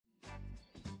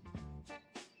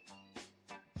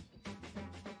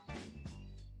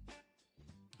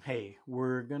Hey,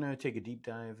 we're going to take a deep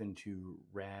dive into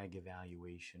RAG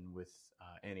evaluation with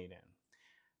N8N.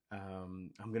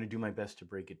 I'm going to do my best to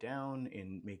break it down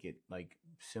and make it like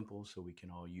simple so we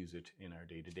can all use it in our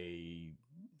day-to-day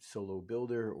solo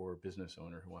builder or business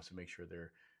owner who wants to make sure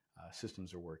their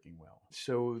systems are working well.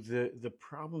 So the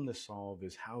problem to solve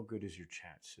is, how good is your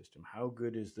chat system? How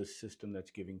good is the system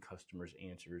that's giving customers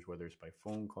answers, whether it's by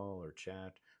phone call or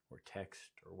chat or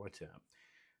text or WhatsApp?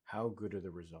 How good are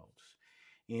the results?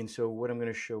 And so what I'm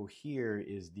going to show here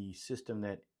is the system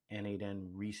that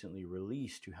N8N recently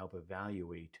released to help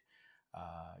evaluate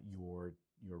your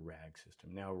RAG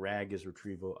system. Now, RAG is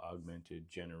retrieval augmented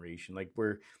generation, like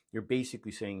where you're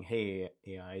basically saying, hey,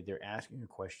 AI, they're asking a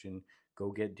question,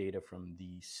 go get data from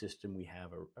the system we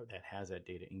have that has that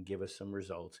data and give us some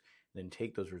results, then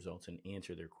take those results and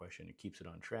answer their question. It keeps it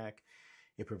on track.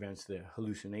 It prevents the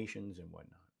hallucinations and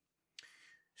whatnot.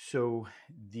 So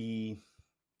the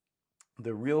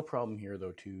real problem here,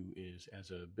 though, too, is as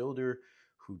a builder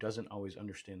who doesn't always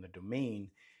understand the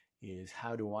domain, is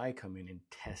how do I come in and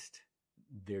test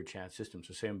their chat system?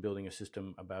 So say I'm building a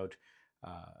system about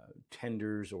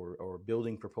tenders or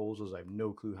building proposals. I have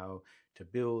no clue how to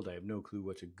build. I have no clue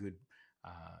what's a good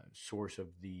source of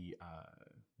the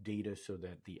data so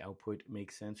that the output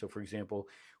makes sense. So for example,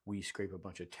 we scrape a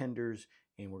bunch of tenders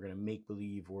and we're going to make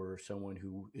believe we're someone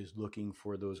who is looking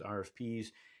for those RFPs,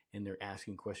 and they're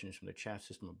asking questions from the chat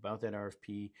system about that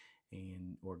RFP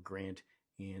or grant,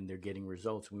 and they're getting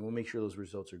results. We want to make sure those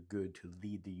results are good to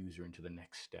lead the user into the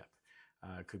next step.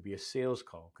 It could be a sales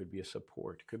call, could be a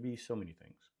support, could be so many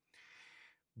things.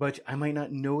 But I might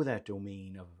not know that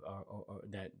domain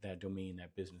that domain,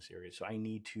 that business area. So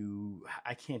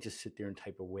I can't just sit there and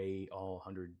type away all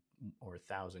 100 or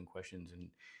 1,000 questions and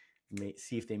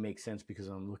see if they make sense because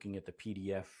I'm looking at the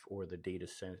PDF or the data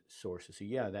sources. So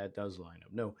yeah, that does line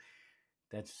up. No,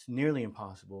 that's nearly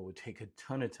impossible. It would take a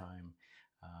ton of time.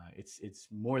 It's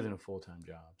more than a full-time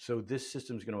job. So this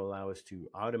system is going to allow us to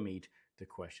automate the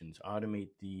questions,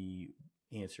 automate the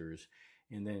answers,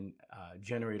 and then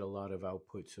generate a lot of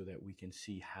output so that we can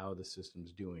see how the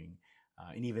system's doing.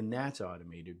 And even that's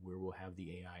automated, where we'll have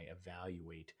the AI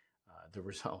evaluate the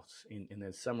results and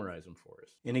then summarize them for us.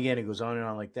 And again, it goes on and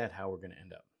on like that, how we're going to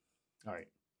end up. All right.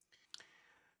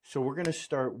 So we're going to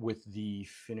start with the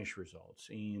finished results,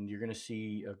 and you're going to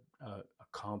see a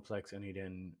complex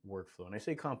N8N workflow. And I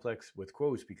say complex with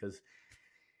quotes because,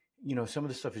 you know, some of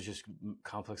the stuff is just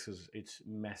complex because it's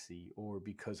messy, or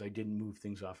because I didn't move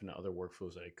things off into other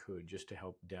workflows that I could, just to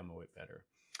help demo it better.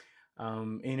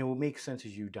 And it will make sense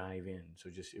as you dive in.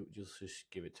 So just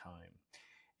give it time.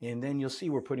 And then you'll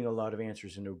see we're putting a lot of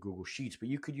answers into Google Sheets, but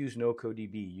you could use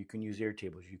NoCoDB, you can use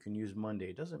Airtables, you can use Monday.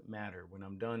 It doesn't matter. When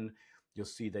I'm done, you'll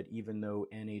see that even though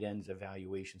N8N's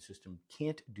evaluation system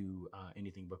can't do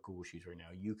anything but Google Sheets right now,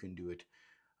 you can do it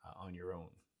on your own.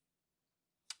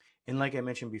 And like I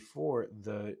mentioned before,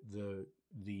 the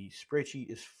spreadsheet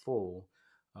is full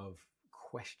of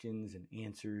questions and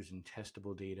answers and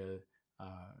testable data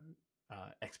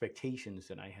expectations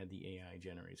that I had the AI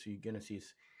generate. So you're going to see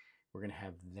we're going to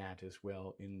have that as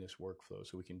well in this workflow,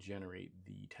 so we can generate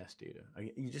the test data.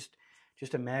 You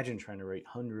just imagine trying to write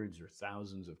hundreds or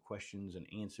thousands of questions and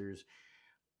answers,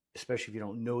 especially if you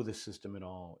don't know the system at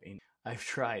all. And I've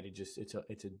tried.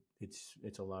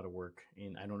 It's a lot of work,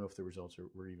 and I don't know if the results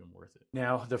were even worth it.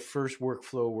 Now, the first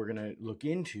workflow we're going to look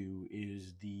into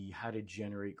is how to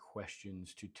generate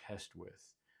questions to test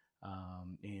with.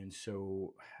 And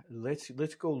so let's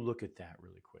go look at that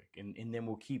really quick, and then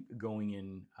we'll keep going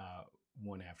in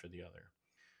one after the other.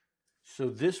 So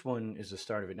this one is the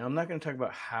start of it. Now, I'm not going to talk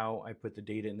about how I put the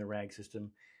data in the RAG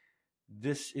system.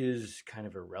 This is kind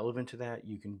of irrelevant to that.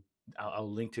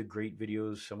 I'll link to great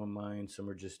videos, some of mine, some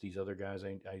are just these other guys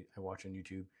I watch on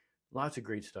YouTube. Lots of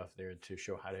great stuff there to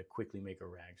show how to quickly make a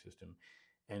RAG system.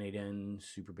 N8N,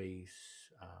 Superbase,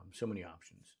 so many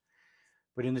options.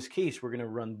 But in this case, we're going to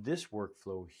run this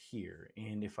workflow here.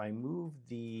 And if I move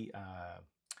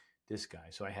this guy,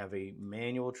 so I have a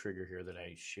manual trigger here that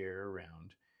I share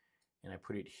around, and I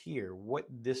put it here, what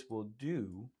this will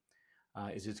do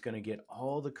is it's going to get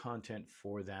all the content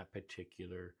for that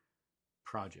particular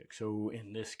project. So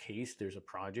in this case, there's a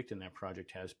project, and that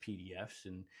project has PDFs,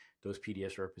 and those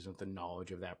PDFs represent the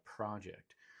knowledge of that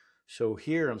project. So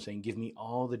here I'm saying, give me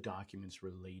all the documents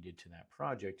related to that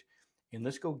project, and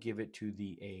let's go give it to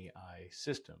the AI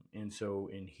system. And so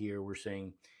in here, we're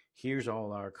saying, here's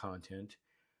all our content.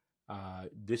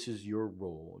 This is your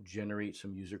role. Generate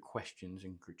some user questions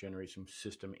and generate some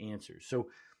system answers. So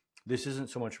this isn't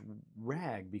so much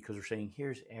RAG, because we're saying,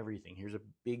 here's everything. Here's a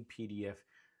big PDF,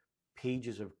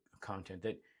 pages of content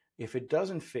that If it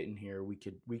doesn't fit in here, we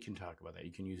can talk about that.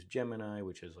 You can use Gemini,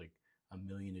 which has like 1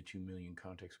 million to 2 million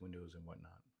context windows and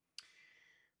whatnot.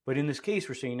 But in this case,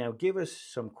 we're saying now give us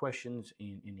some questions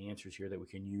and answers here that we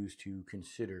can use to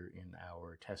consider in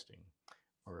our testing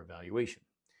or evaluation.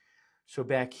 So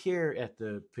back here at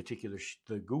the particular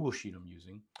the Google Sheet I'm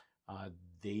using,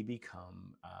 they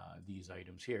become these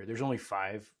items here. There's only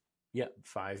 5. Yeah,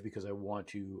 5 because I want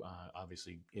to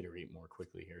obviously iterate more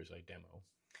quickly here as I demo.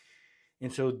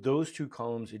 And so those 2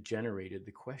 columns, it generated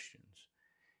the questions.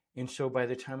 And so by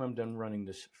the time I'm done running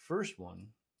this first one,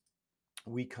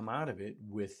 we come out of it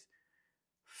with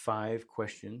 5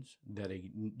 questions that a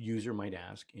user might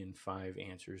ask and 5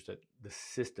 answers that the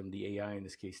system, the AI in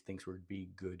this case, thinks would be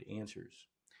good answers.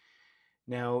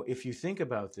 Now, if you think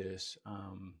about this,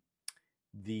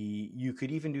 you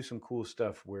could even do some cool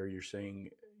stuff where you're saying,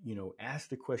 ask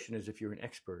the question as if you're an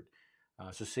expert.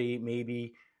 So say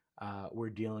maybe we're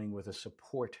dealing with a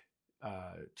support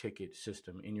ticket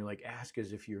system, and you're like, ask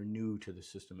as if you're new to the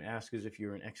system, ask as if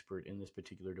you're an expert in this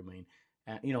particular domain.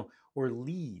 Or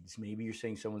leads. Maybe you're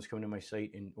saying someone's coming to my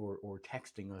site or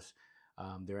texting us.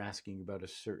 They're asking about a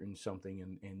certain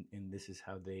something, and this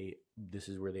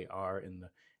is where they are in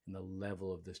the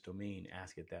level of this domain.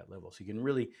 Ask at that level. So you can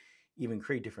really even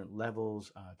create different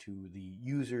levels to the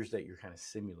users that you're kind of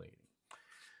simulating.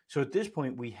 So at this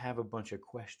point, we have a bunch of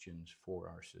questions for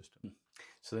our system.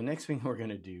 So the next thing we're going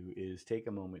to do is take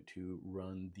a moment to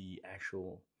run the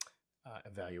actual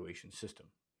evaluation system.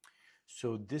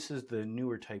 So this is the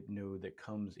newer type node that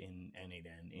comes in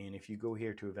N8N. And if you go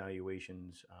here to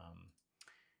evaluations,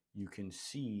 you can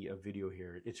see a video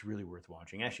here. It's really worth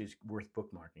watching. Actually, it's worth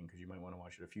bookmarking because you might want to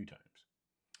watch it a few times.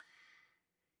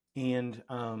 And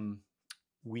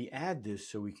we add this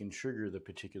so we can trigger the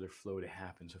particular flow to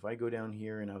happen. So if I go down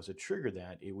here and I was to trigger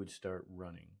that, it would start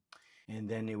running. And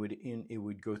then it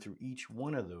would go through each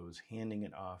one of those, handing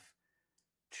it off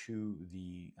to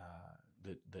the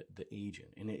agent.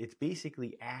 And it's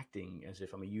basically acting as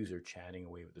if I'm a user chatting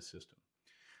away with the system.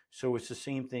 So it's the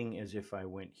same thing as if I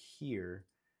went here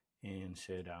and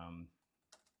said,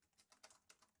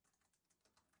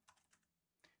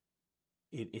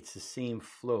 it's the same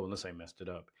flow, unless I messed it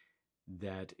up,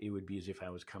 that it would be as if I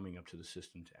was coming up to the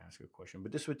system to ask a question.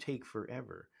 But this would take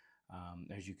forever.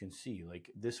 As you can see, like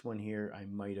this one here, I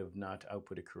might have not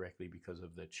output it correctly because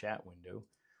of the chat window.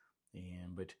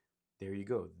 But there you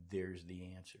go. There's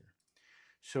the answer.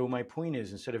 So my point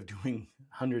is, instead of doing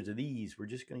hundreds of these, we're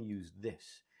just going to use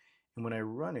this. And when I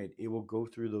run it, it will go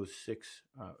through those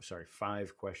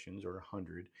 5 questions or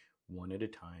 100, one at a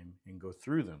time, and go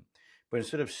through them. But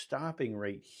instead of stopping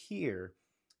right here,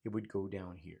 it would go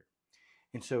down here.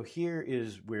 And so here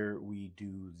is where we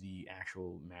do the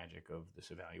actual magic of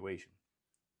this evaluation.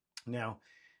 Now,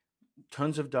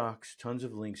 tons of docs, tons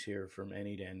of links here from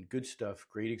N8N. Good stuff,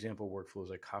 great example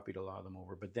workflows. I copied a lot of them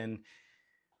over. But then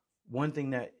one thing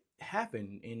that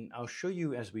happened, and I'll show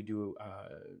you as we do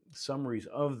summaries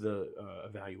of the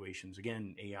evaluations.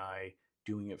 Again, AI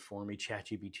doing it for me,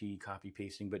 ChatGPT, copy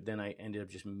pasting. But then I ended up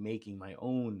just making my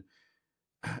own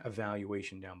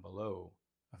evaluation down below,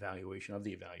 evaluation of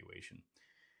the evaluation.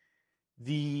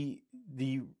 We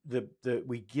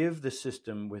give the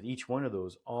system with each one of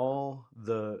those all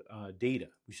the data.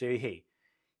 We say, hey,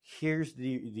 here's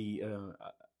here.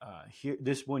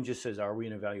 This one just says, are we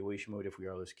in evaluation mode? If we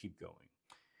are, let's keep going.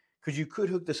 Because you could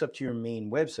hook this up to your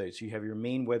main website, so you have your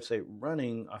main website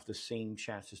running off the same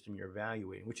chat system you're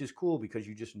evaluating, which is cool because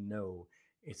you just know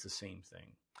it's the same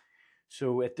thing.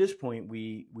 So at this point,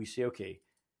 we say, okay,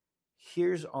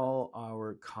 here's all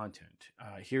our content.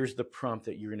 Here's the prompt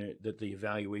that the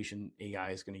evaluation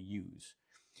AI is going to use,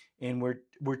 and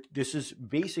this is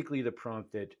basically the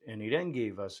prompt that N8N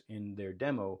gave us in their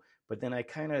demo. But then I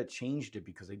kind of changed it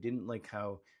because I didn't like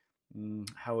how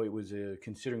it was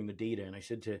considering the data, and I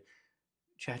said to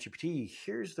ChatGPT,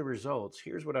 here's the results.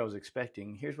 Here's what I was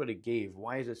expecting. Here's what it gave.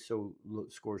 Why is it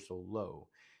scored so low?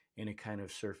 And it kind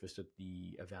of surfaced that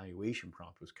the evaluation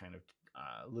prompt was kind of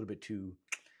a little bit too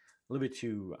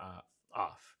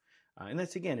off. And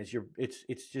that's, again,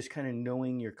 it's just kind of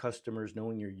knowing your customers,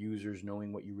 knowing your users,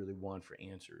 knowing what you really want for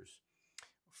answers,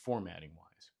 formatting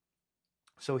wise.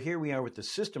 So here we are with the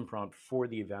system prompt for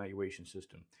the evaluation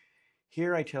system.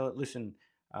 Here I tell it, listen,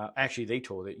 actually they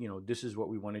told it, this is what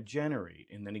we want to generate.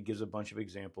 And then it gives a bunch of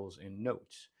examples and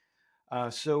notes.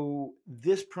 So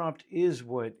this prompt is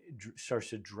what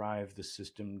starts to drive the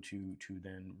system to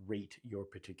then rate your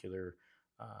particular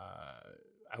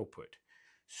output.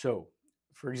 So,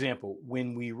 for example,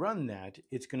 when we run that,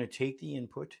 it's going to take the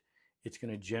input, it's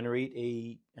going to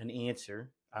generate an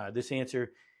answer. This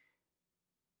answer,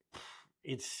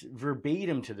 it's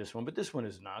verbatim to this one, but this one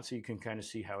is not. So you can kind of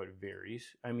see how it varies.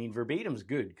 I mean, verbatim's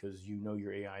good because you know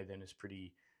your AI then is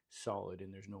pretty solid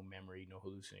and there's no memory, no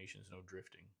hallucinations, no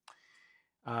drifting.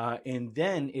 And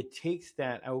then it takes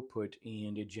that output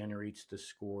and it generates the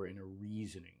score in a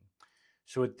reasoning.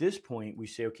 So at this point, we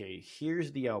say, okay,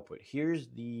 here's the output. Here's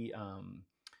the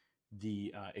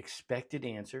expected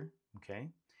answer. Okay,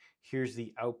 here's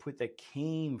the output that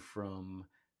came from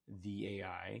the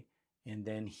AI, and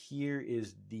then here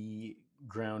is the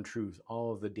ground truth,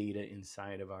 all of the data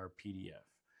inside of our PDF.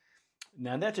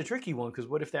 Now that's a tricky one because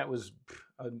what if that was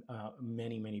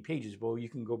many pages? Well, you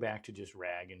can go back to just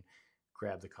RAG and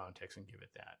grab the context and give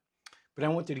it that. But I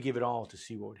wanted to give it all to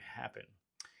see what would happen.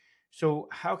 So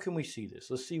how can we see this?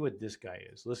 Let's see what this guy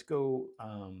is. Let's go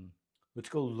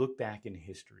look back in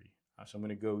history. So I'm going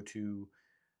to go to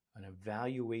an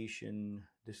evaluation.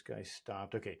 This guy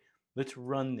stopped. Okay, let's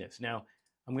run this. Now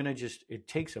I'm going to it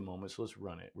takes a moment, so let's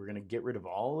run it. We're going to get rid of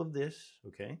all of this,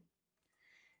 okay?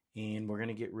 And we're going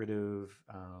to get rid of,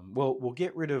 we'll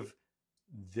get rid of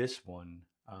this one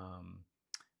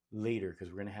later because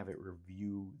we're going to have it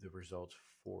review the results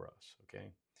for us,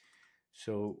 okay?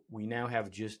 So we now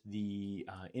have just the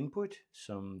input,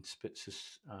 some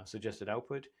suggested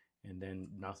output, and then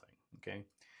nothing, okay?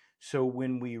 So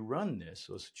when we run this,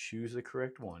 let's choose the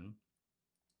correct one.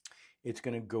 It's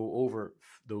going to go over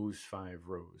those 5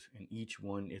 rows, and each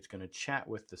one it's going to chat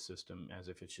with the system as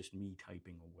if it's just me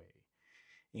typing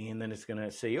away. And then it's going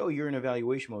to say, oh, you're in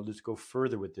evaluation mode. Let's go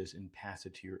further with this and pass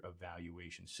it to your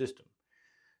evaluation system.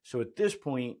 So at this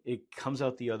point, it comes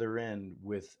out the other end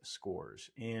with scores.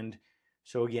 And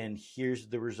so again, here's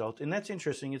the result. And that's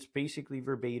interesting. It's basically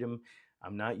verbatim.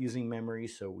 I'm not using memory,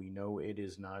 so we know it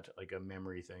is not like a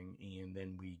memory thing. And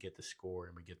then we get the score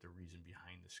and we get the reason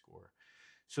behind the score.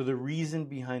 So the reason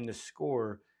behind the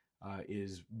score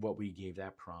is what we gave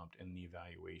that prompt and the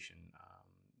evaluation.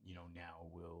 Now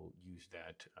we'll use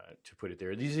that to put it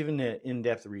there. These are even the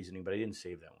in-depth reasoning, but I didn't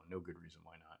save that one. No good reason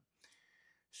why not.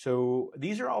 So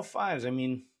these are all 5s. I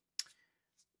mean,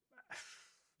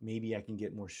 maybe I can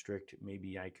get more strict.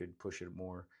 Maybe I could push it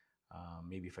more.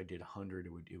 Maybe if I did 100,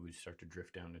 it would start to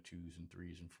drift down to 2s and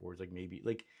 3s and 4s.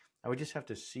 Like I would just have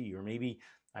to see, or maybe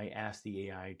I ask the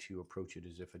AI to approach it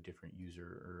as if a different user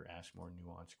or ask more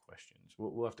nuanced questions.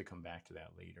 We'll have to come back to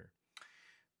that later.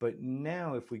 But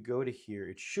now if we go to here,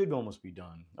 it should almost be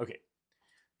done. Okay.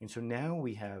 And so now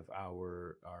we have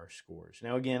our scores.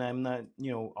 Now, again, I'm not,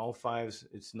 all 5s,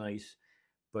 it's nice,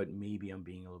 but maybe I'm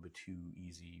being a little bit too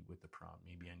easy with the prompt.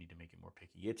 Maybe I need to make it more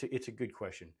picky. It's a good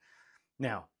question.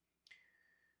 Now,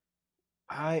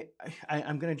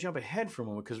 I'm going to jump ahead for a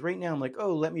moment because right now I'm like,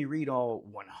 oh, let me read all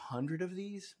 100 of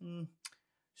these.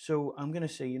 So I'm going to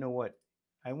say, you know what?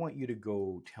 I want you to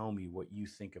go tell me what you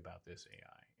think about this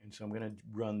AI. And so I'm going to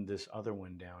run this other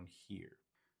one down here.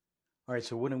 All right,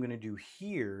 so what I'm going to do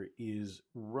here is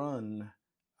run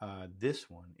this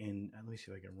one. And let me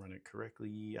see if I can run it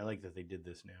correctly. I like that they did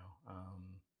this now.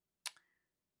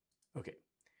 Okay,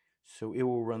 so it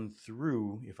will run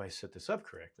through, if I set this up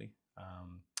correctly,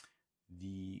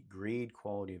 the grade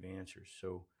quality of answers.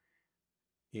 So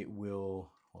it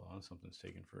will, hold on, something's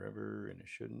taking forever and it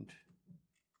shouldn't.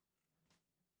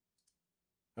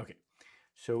 Okay,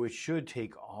 so it should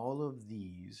take all of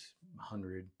these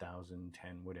 100, 1,000,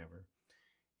 10, whatever,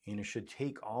 and it should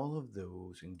take all of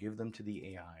those and give them to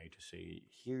the AI to say,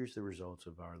 here's the results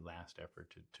of our last effort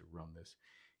to run this.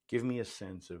 Give me a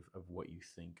sense of what you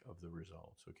think of the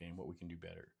results, okay, and what we can do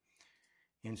better.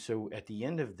 And so at the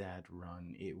end of that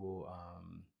run, it will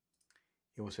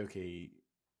say, okay,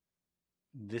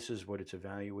 this is what it's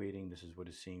evaluating, this is what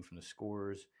it's seeing from the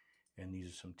scores, and these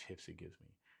are some tips it gives me.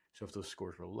 So if those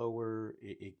scores were lower,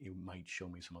 it might show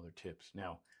me some other tips.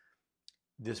 Now,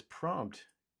 this prompt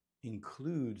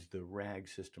includes the RAG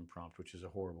system prompt, which is a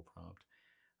horrible prompt,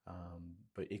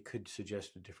 but it could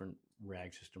suggest a different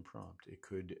RAG system prompt. It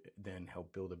could then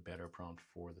help build a better prompt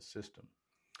for the system.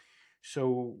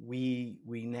 So we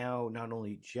now not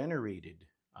only generated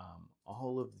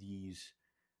all of these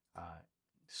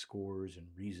scores and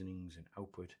reasonings and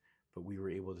output, but we were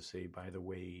able to say, by the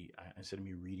way, instead of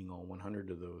me reading all 100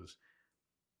 of those,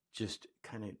 just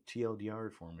kind of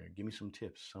TLDR for me, give me some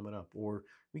tips, sum it up, or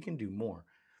we can do more.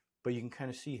 But you can kind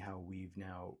of see how we've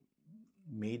now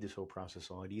made this whole process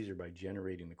a lot easier by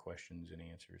generating the questions and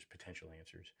answers, potential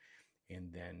answers,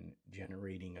 and then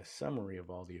generating a summary of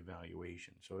all the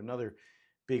evaluation. So another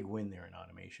big win there in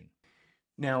automation.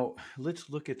 Now, let's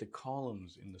look at the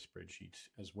columns in the spreadsheets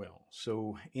as well.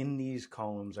 So in these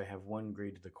columns, I have one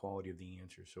graded the quality of the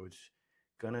answer. So it's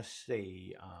going to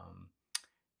say,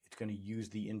 going to use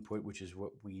the input, which is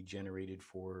what we generated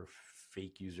for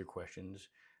fake user questions.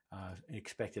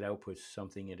 Expected output,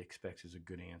 something it expects is a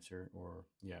good answer, or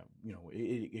yeah,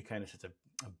 it kind of sets a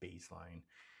baseline.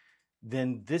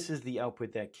 Then this is the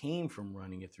output that came from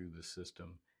running it through the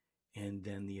system. And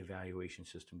then the evaluation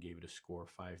system gave it a score,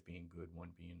 5 being good,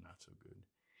 1 being not so good.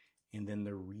 And then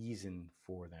the reason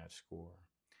for that score.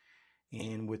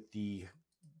 And with the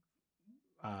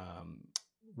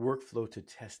workflow to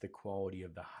test the quality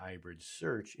of the hybrid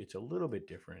search, it's a little bit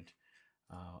different.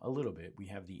 A little bit. We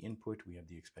have the input, we have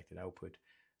the expected output,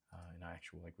 in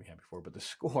actual like we had before. But the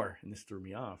score, and this threw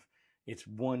me off, it's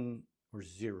 1 or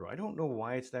 0. I don't know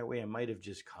why it's that way. I might have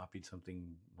just copied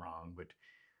something wrong, but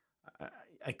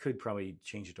I could probably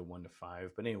change it to 1 to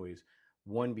 5. But anyways,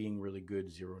 1 being really good,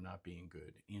 0 not being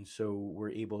good. And so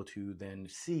we're able to then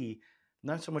see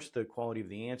not so much the quality of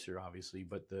the answer, obviously,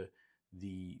 but the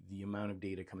amount of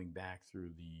data coming back through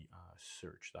the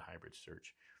search, the hybrid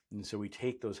search. And so we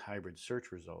take those hybrid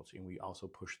search results and we also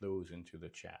push those into the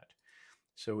chat.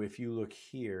 So if you look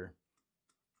here,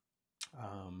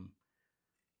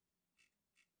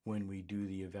 when we do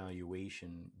the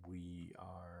evaluation, we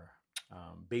are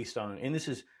based on, and this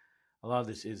is, a lot of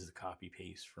this is the copy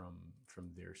paste from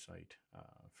their site,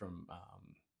 from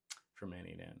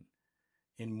N8N.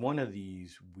 In one of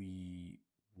these, we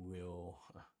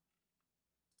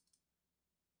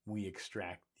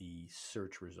extract the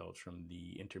search results from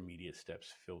the intermediate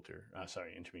steps filter.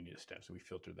 Intermediate steps. We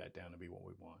filter that down to be what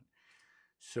we want.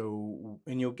 So,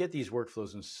 and you'll get these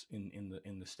workflows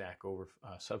in the Stack Over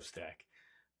Substack.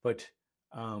 But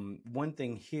one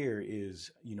thing here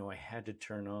is, I had to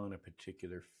turn on a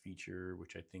particular feature,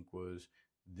 which I think was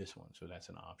this one. So that's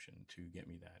an option to get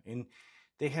me that. And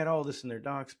they had all this in their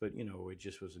docs, but it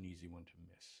just was an easy one to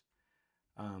miss.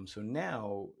 So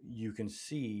now you can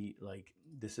see, like,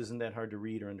 this isn't that hard to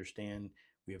read or understand.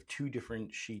 We have 2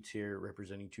 different sheets here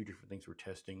representing 2 different things we're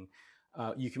testing.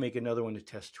 You can make another one to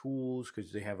test tools,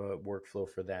 because they have a workflow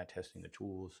for that, testing the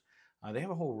tools. They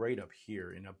have a whole write-up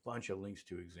here and a bunch of links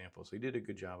to examples. They did a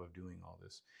good job of doing all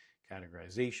this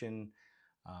categorization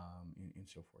and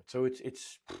so forth. So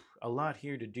it's a lot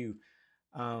here to do.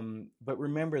 But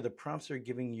remember, the prompts they're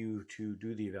giving you to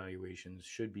do the evaluations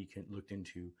should be looked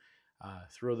into.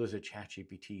 Throw those at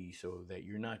ChatGPT so that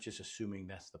you're not just assuming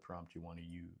that's the prompt you want to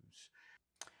use.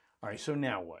 All right, so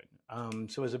now what?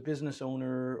 So as a business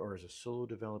owner or as a solo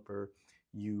developer,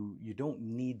 you don't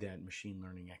need that machine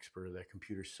learning expert, that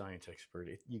computer science expert.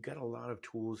 You got a lot of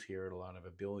tools here, a lot of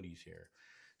abilities here.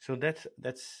 So that's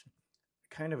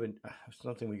kind of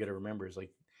something we got to remember, is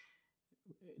like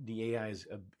the AI is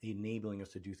enabling us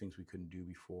to do things we couldn't do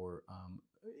before.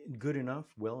 Good enough,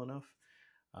 well enough.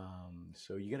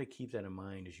 So you got to keep that in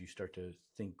mind as you start to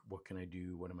think, what can I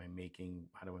do? What am I making?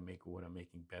 How do I make what I'm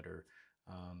making better?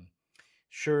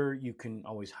 Sure, you can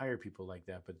always hire people like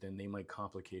that, but then they might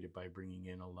complicate it by bringing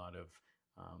in a lot of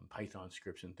Python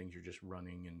scripts and things you're just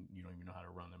running, and you don't even know how to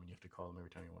run them, and you have to call them every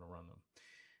time you want to run them.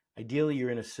 Ideally,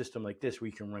 you're in a system like this where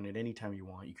you can run it anytime you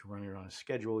want. You can run it on a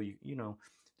schedule.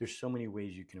 There's so many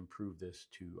ways you can improve this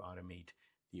to automate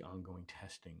the ongoing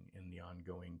testing and the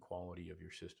ongoing quality of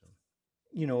your system.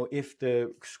 If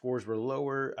the scores were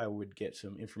lower, I would get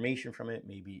some information from it.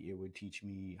 Maybe it would teach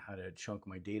me how to chunk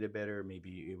my data better.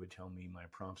 Maybe it would tell me my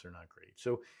prompts are not great.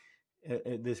 So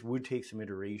this would take some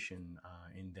iteration,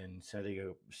 and then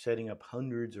setting up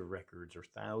hundreds of records or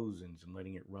thousands and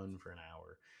letting it run for an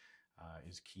hour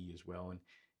is key as well. And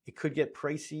it could get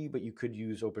pricey, but you could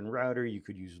use Open Router. You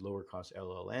could use lower cost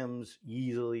LLMs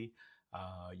easily.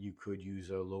 You could use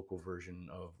a local version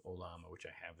of Olama, which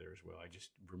I have there as well. I just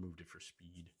removed it for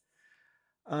speed.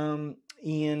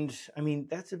 And I mean,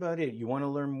 that's about it. You want to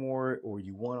learn more, or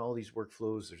you want all these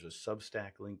workflows, there's a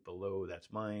Substack link below.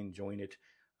 That's mine. Join it,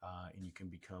 and you can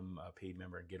become a paid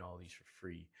member and get all these for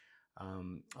free.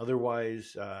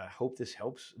 Otherwise, hope this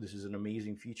helps. This is an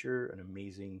amazing feature, an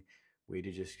amazing way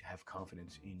to just have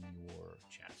confidence in your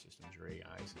chat systems, your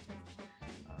AI systems.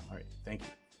 All right. Thank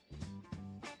you.